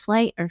fight,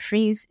 flight, or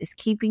freeze is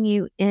keeping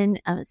you in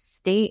a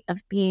state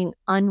of being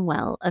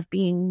unwell, of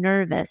being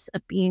nervous,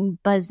 of being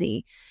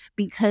buzzy,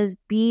 because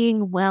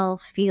being well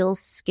feels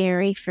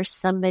scary for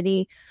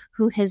somebody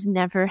who has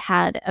never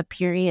had a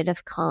period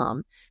of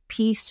calm.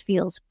 Peace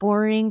feels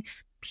boring.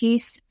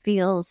 Peace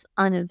feels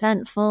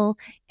uneventful,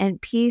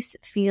 and peace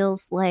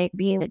feels like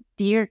being a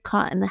deer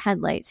caught in the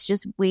headlights,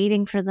 just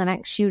waiting for the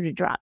next shoe to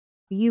drop.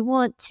 You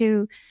want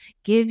to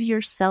give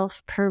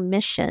yourself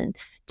permission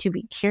to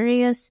be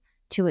curious,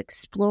 to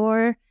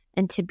explore,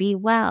 and to be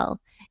well.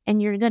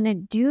 And you're going to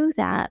do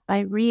that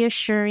by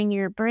reassuring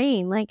your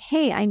brain, like,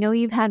 hey, I know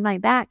you've had my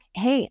back.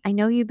 Hey, I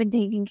know you've been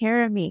taking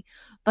care of me,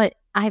 but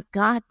I've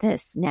got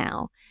this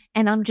now.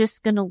 And I'm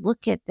just going to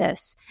look at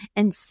this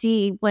and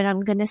see what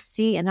I'm going to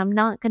see. And I'm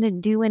not going to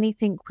do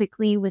anything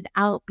quickly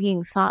without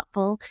being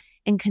thoughtful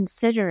and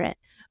considerate.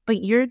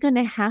 But you're going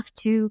to have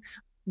to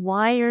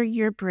wire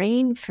your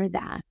brain for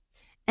that.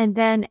 And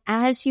then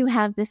as you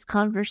have this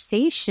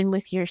conversation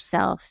with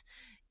yourself,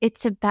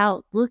 it's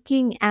about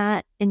looking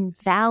at and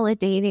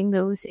validating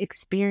those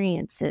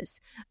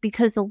experiences,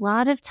 because a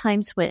lot of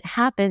times what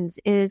happens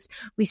is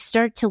we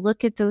start to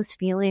look at those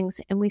feelings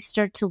and we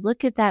start to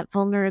look at that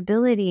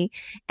vulnerability,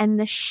 and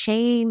the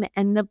shame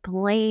and the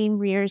blame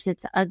rears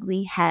its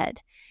ugly head,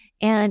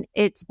 and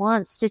it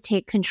wants to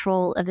take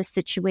control of a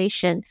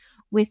situation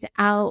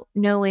without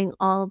knowing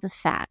all the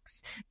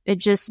facts. It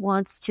just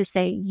wants to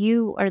say,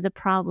 you are the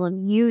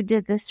problem. You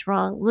did this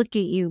wrong. Look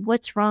at you.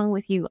 What's wrong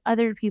with you?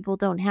 Other people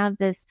don't have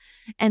this.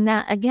 And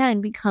that, again,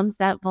 becomes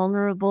that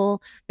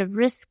vulnerable, the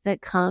risk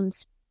that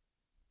comes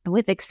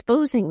with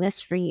exposing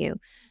this for you.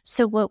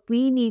 So what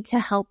we need to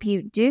help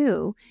you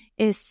do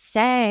is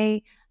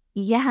say,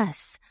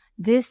 yes,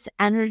 this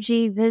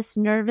energy, this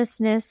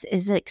nervousness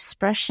is an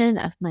expression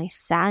of my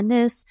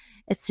sadness.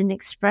 It's an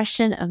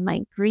expression of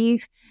my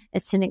grief.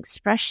 It's an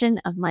expression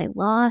of my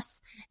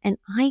loss. And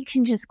I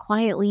can just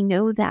quietly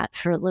know that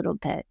for a little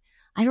bit.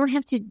 I don't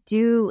have to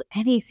do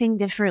anything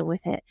different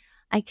with it.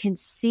 I can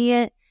see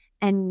it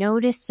and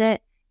notice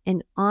it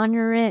and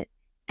honor it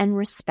and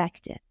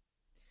respect it.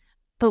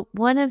 But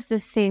one of the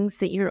things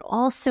that you're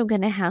also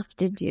going to have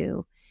to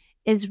do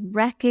is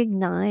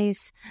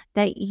recognize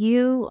that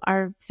you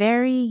are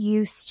very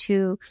used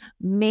to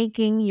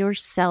making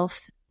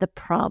yourself the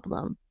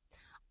problem.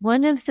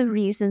 One of the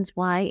reasons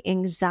why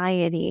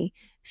anxiety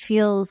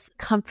feels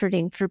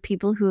comforting for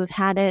people who have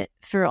had it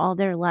for all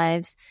their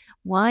lives,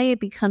 why it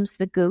becomes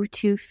the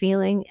go-to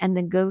feeling and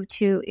the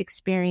go-to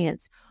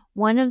experience,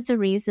 one of the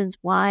reasons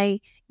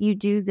why you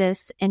do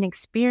this and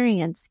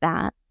experience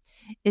that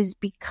is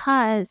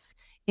because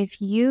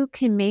if you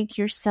can make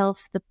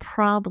yourself the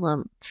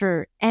problem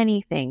for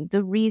anything,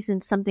 the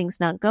reason something's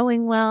not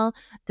going well,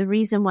 the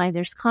reason why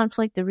there's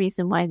conflict, the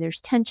reason why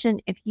there's tension,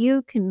 if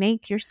you can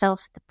make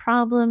yourself the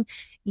problem,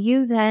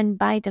 you then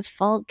by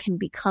default can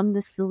become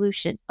the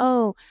solution.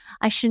 Oh,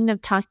 I shouldn't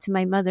have talked to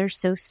my mother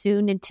so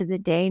soon into the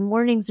day.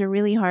 Mornings are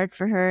really hard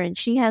for her and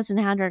she hasn't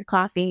had her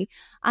coffee.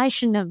 I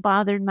shouldn't have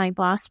bothered my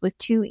boss with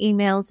 2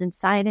 emails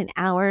inside an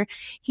hour.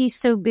 He's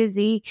so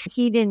busy.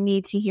 He didn't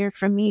need to hear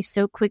from me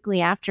so quickly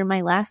after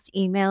my last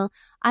email.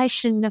 I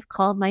shouldn't have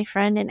called my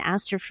friend and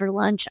asked her for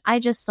lunch. I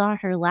just saw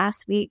her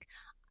last week,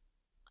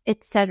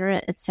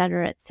 etc.,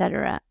 etc.,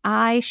 etc.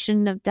 I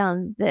shouldn't have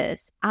done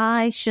this.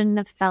 I shouldn't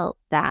have felt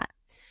that.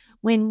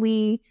 When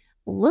we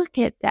look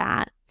at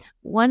that,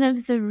 one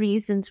of the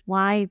reasons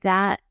why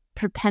that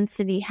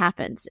propensity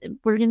happens,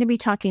 we're going to be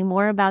talking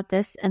more about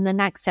this in the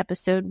next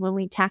episode when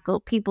we tackle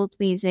people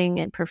pleasing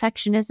and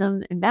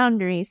perfectionism and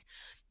boundaries.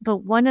 But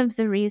one of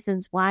the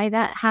reasons why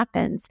that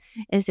happens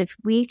is if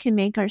we can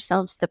make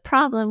ourselves the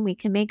problem, we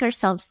can make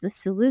ourselves the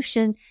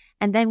solution,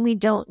 and then we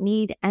don't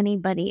need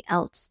anybody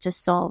else to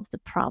solve the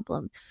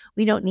problem.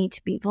 We don't need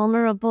to be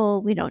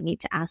vulnerable. We don't need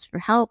to ask for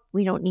help.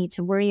 We don't need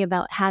to worry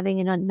about having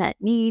an unmet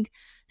need.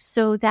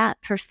 So that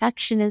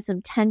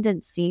perfectionism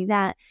tendency,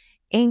 that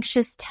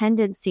anxious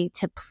tendency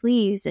to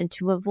please and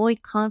to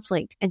avoid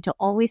conflict and to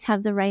always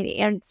have the right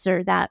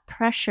answer, that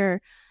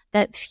pressure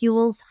that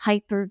fuels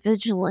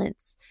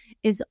hypervigilance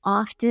is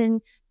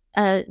often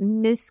a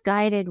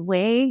misguided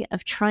way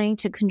of trying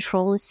to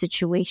control a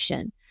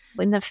situation.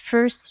 In the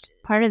first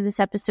part of this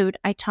episode,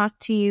 I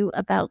talked to you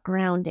about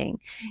grounding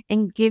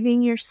and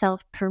giving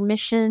yourself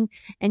permission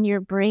and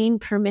your brain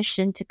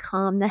permission to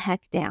calm the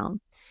heck down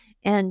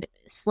and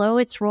slow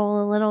its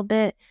roll a little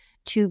bit,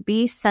 to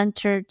be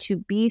centered, to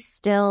be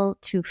still,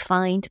 to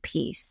find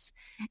peace,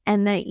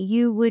 and that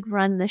you would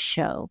run the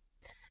show.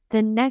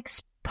 The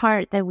next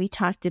part that we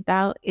talked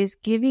about is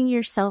giving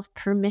yourself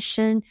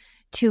permission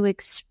to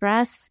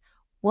express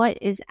what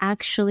is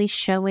actually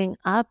showing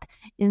up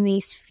in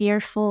these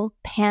fearful,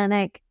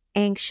 panic,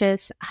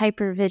 anxious,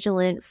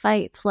 hypervigilant,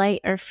 fight, flight,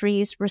 or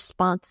freeze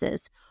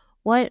responses.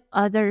 What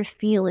other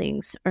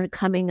feelings are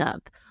coming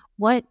up?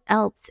 What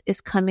else is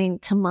coming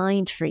to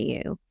mind for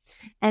you?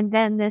 And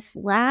then this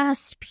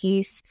last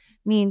piece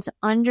means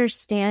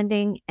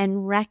understanding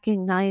and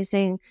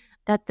recognizing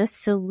that the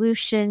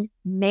solution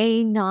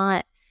may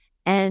not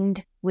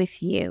end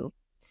with you.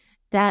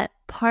 That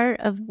part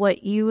of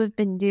what you have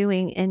been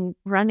doing in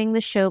running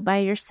the show by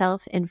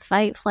yourself in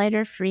fight, flight,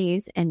 or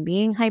freeze and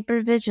being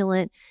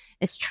hypervigilant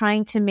is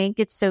trying to make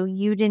it so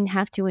you didn't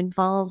have to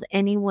involve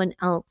anyone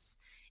else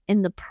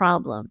in the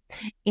problem.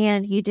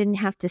 And you didn't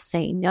have to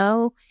say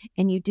no,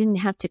 and you didn't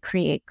have to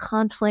create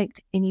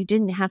conflict, and you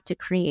didn't have to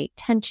create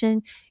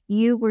tension.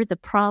 You were the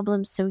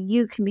problem, so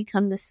you can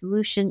become the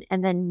solution,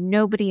 and then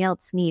nobody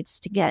else needs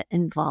to get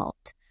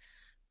involved.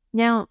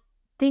 Now,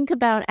 think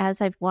about, as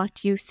I've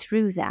walked you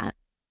through that,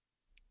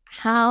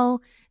 how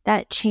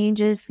that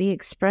changes the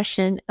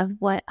expression of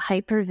what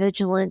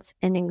hypervigilance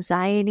and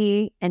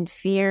anxiety and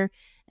fear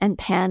and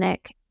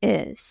panic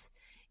is.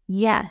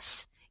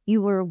 Yes,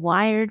 you were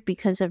wired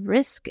because of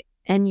risk,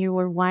 and you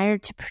were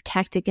wired to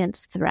protect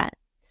against threat.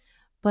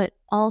 But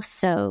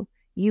also,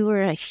 you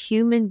are a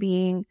human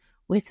being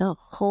with a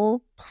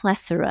whole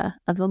plethora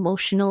of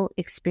emotional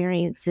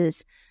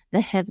experiences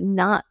that have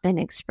not been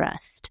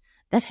expressed,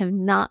 that have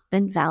not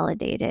been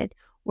validated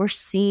or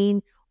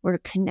seen or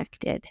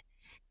connected.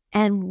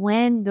 And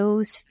when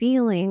those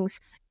feelings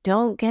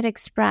don't get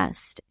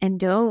expressed and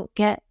don't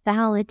get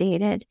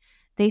validated,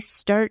 they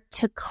start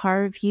to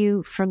carve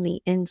you from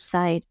the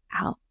inside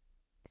out.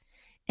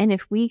 And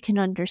if we can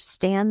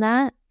understand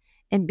that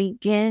and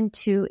begin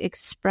to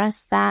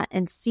express that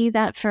and see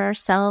that for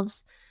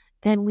ourselves,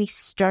 then we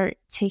start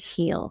to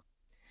heal.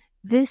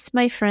 This,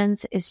 my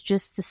friends, is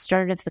just the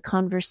start of the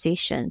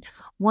conversation.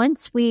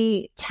 Once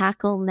we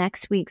tackle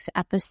next week's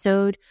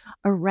episode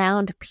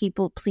around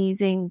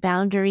people-pleasing,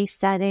 boundary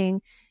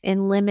setting,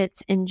 and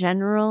limits in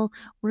general,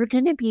 we're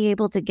going to be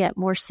able to get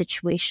more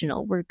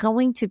situational. We're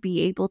going to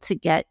be able to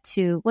get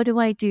to what do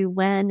I do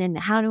when and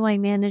how do I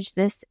manage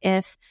this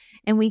if,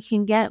 and we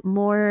can get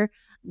more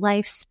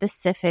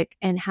life-specific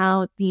in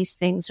how these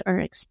things are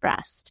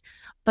expressed.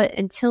 But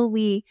until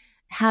we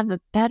have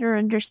a better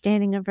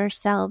understanding of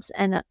ourselves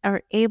and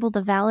are able to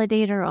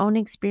validate our own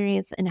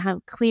experience and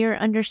have clear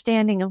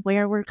understanding of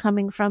where we're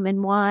coming from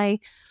and why,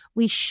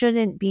 we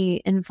shouldn't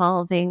be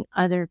involving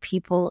other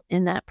people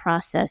in that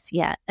process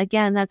yet.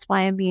 Again, that's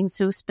why I'm being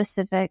so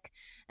specific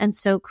and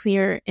so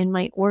clear in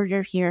my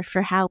order here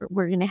for how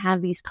we're going to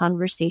have these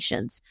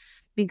conversations.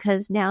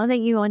 Because now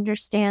that you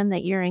understand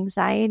that your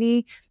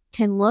anxiety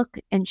can look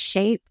and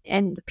shape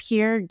and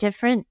appear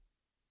different,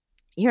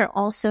 you're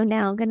also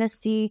now going to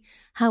see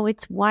how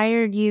it's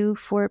wired you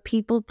for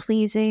people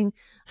pleasing,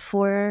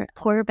 for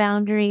poor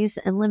boundaries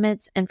and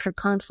limits, and for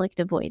conflict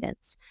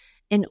avoidance.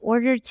 In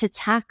order to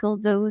tackle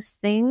those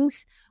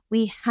things,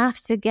 we have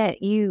to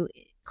get you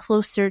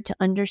closer to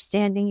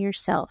understanding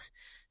yourself.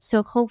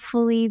 So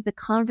hopefully the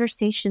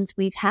conversations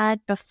we've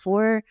had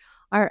before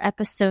our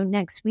episode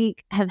next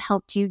week have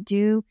helped you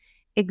do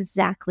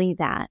exactly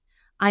that.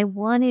 I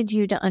wanted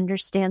you to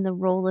understand the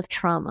role of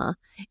trauma.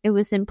 It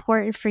was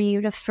important for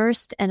you to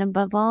first and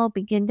above all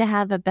begin to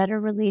have a better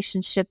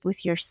relationship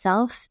with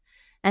yourself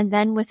and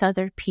then with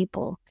other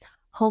people.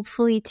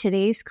 Hopefully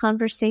today's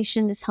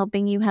conversation is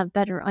helping you have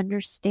better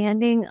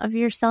understanding of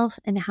yourself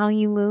and how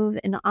you move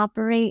and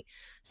operate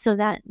so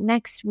that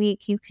next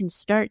week you can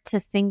start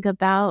to think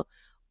about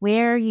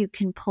where you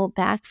can pull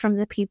back from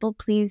the people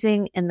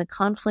pleasing and the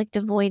conflict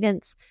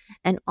avoidance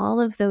and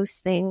all of those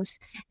things,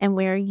 and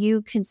where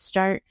you can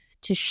start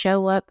to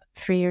show up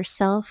for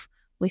yourself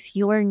with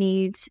your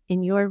needs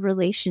in your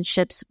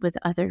relationships with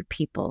other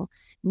people.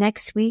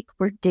 Next week,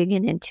 we're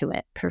digging into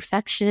it.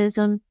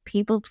 Perfectionism,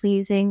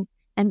 people-pleasing,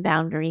 and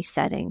boundary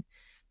setting.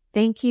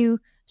 Thank you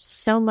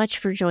so much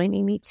for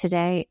joining me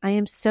today. I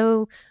am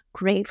so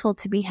grateful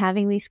to be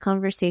having these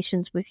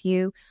conversations with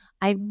you.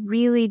 I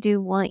really do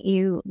want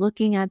you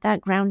looking at that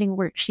grounding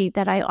worksheet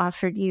that I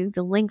offered you.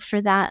 The link for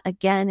that,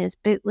 again, is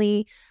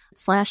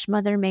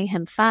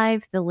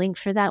bit.ly/mothermayhem5. The link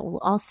for that will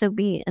also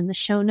be in the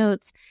show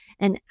notes.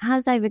 And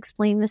as I've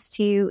explained this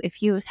to you,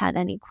 if you have had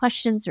any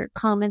questions or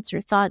comments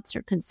or thoughts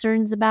or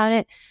concerns about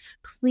it,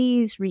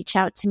 please reach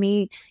out to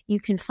me.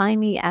 You can find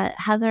me at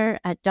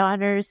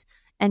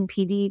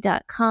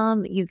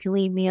heather@daughtersnpd.com. You can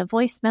leave me a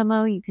voice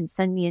memo. You can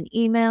send me an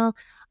email.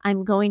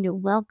 I'm going to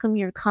welcome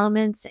your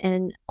comments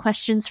and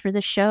questions for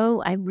the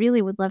show. I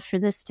really would love for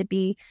this to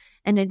be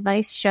an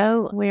advice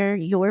show where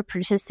your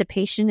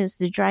participation is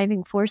the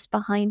driving force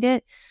behind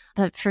it.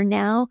 But for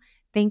now,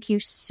 thank you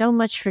so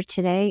much for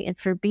today and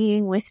for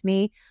being with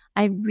me.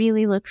 I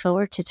really look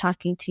forward to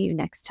talking to you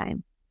next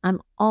time. I'm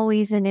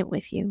always in it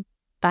with you.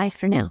 Bye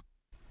for now.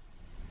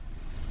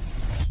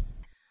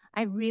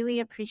 I really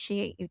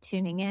appreciate you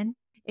tuning in.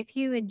 If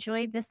you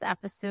enjoyed this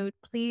episode,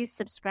 please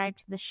subscribe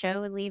to the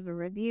show and leave a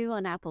review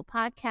on Apple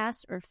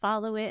Podcasts or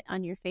follow it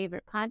on your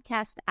favorite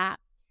podcast app.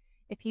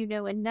 If you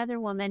know another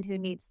woman who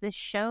needs this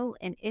show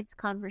and its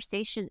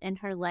conversation in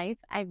her life,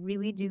 I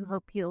really do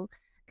hope you'll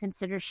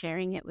consider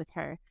sharing it with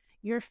her.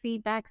 Your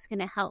feedback's going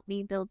to help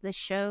me build the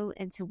show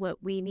into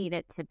what we need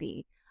it to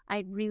be.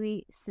 I'd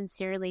really,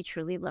 sincerely,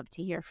 truly love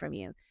to hear from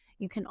you.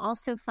 You can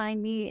also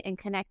find me and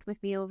connect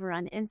with me over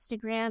on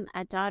Instagram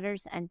at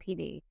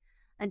DaughtersNPD.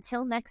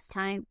 Until next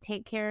time,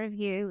 take care of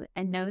you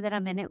and know that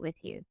I'm in it with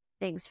you.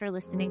 Thanks for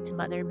listening to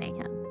Mother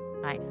Mayhem.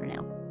 Bye for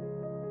now.